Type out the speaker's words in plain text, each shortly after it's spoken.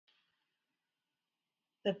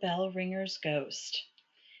The Bell Ringer's Ghost.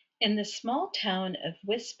 In the small town of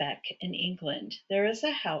Wisbech in England, there is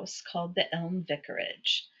a house called the Elm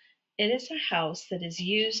Vicarage. It is a house that is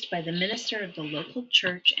used by the minister of the local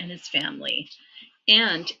church and his family,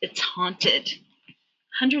 and it's haunted.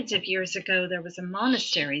 Hundreds of years ago, there was a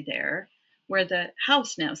monastery there where the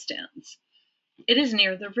house now stands. It is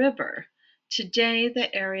near the river. Today,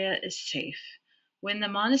 the area is safe. When the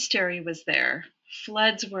monastery was there,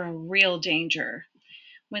 floods were a real danger.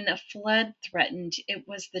 When a flood threatened, it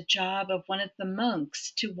was the job of one of the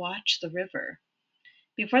monks to watch the river.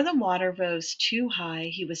 Before the water rose too high,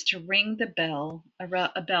 he was to ring the bell,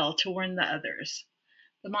 a bell to warn the others.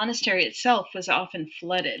 The monastery itself was often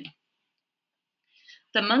flooded.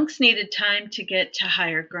 The monks needed time to get to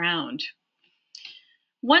higher ground.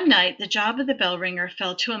 One night, the job of the bell ringer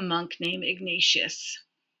fell to a monk named Ignatius.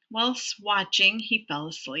 Whilst watching, he fell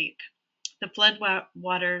asleep. The flood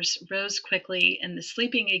waters rose quickly, and the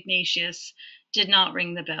sleeping Ignatius did not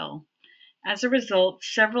ring the bell. As a result,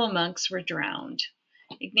 several monks were drowned.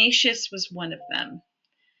 Ignatius was one of them.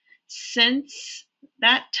 Since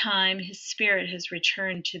that time, his spirit has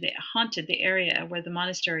returned to haunted the area where the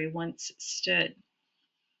monastery once stood.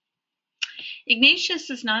 Ignatius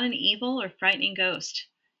is not an evil or frightening ghost.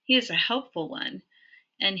 He is a helpful one,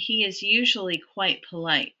 and he is usually quite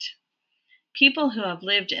polite. People who have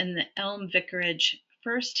lived in the Elm Vicarage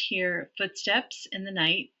first hear footsteps in the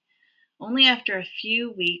night. Only after a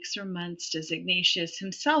few weeks or months does Ignatius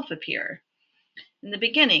himself appear. In the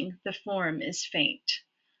beginning, the form is faint.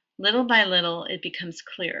 Little by little, it becomes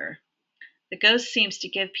clearer. The ghost seems to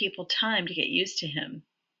give people time to get used to him.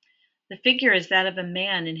 The figure is that of a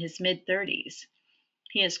man in his mid-30s.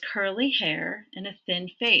 He has curly hair and a thin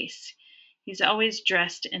face. He's always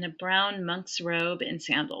dressed in a brown monk's robe and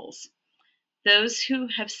sandals. Those who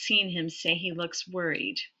have seen him say he looks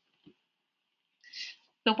worried.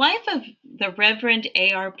 The wife of the Reverend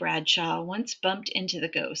A.R. Bradshaw once bumped into the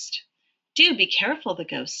ghost. "Do be careful," the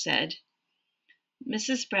ghost said.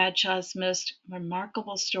 Mrs. Bradshaw's most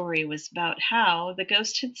remarkable story was about how the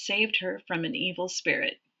ghost had saved her from an evil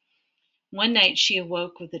spirit. One night she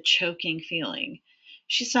awoke with a choking feeling.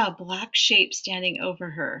 She saw a black shape standing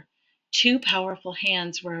over her. Two powerful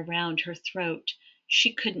hands were around her throat.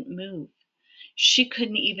 She couldn't move. She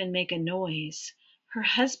couldn't even make a noise. Her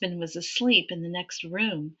husband was asleep in the next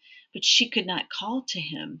room, but she could not call to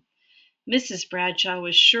him. Mrs. Bradshaw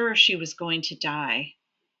was sure she was going to die.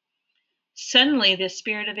 Suddenly, the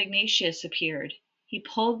spirit of Ignatius appeared. He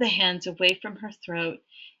pulled the hands away from her throat.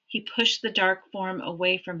 He pushed the dark form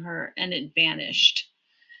away from her, and it vanished.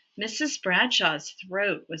 Mrs. Bradshaw's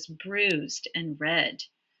throat was bruised and red,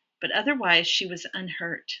 but otherwise she was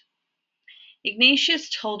unhurt. Ignatius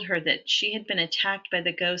told her that she had been attacked by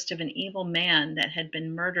the ghost of an evil man that had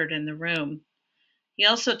been murdered in the room. He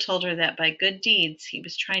also told her that by good deeds he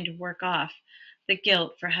was trying to work off the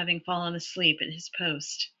guilt for having fallen asleep at his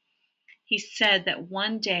post. He said that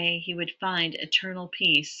one day he would find eternal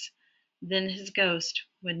peace. Then his ghost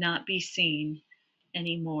would not be seen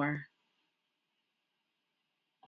anymore.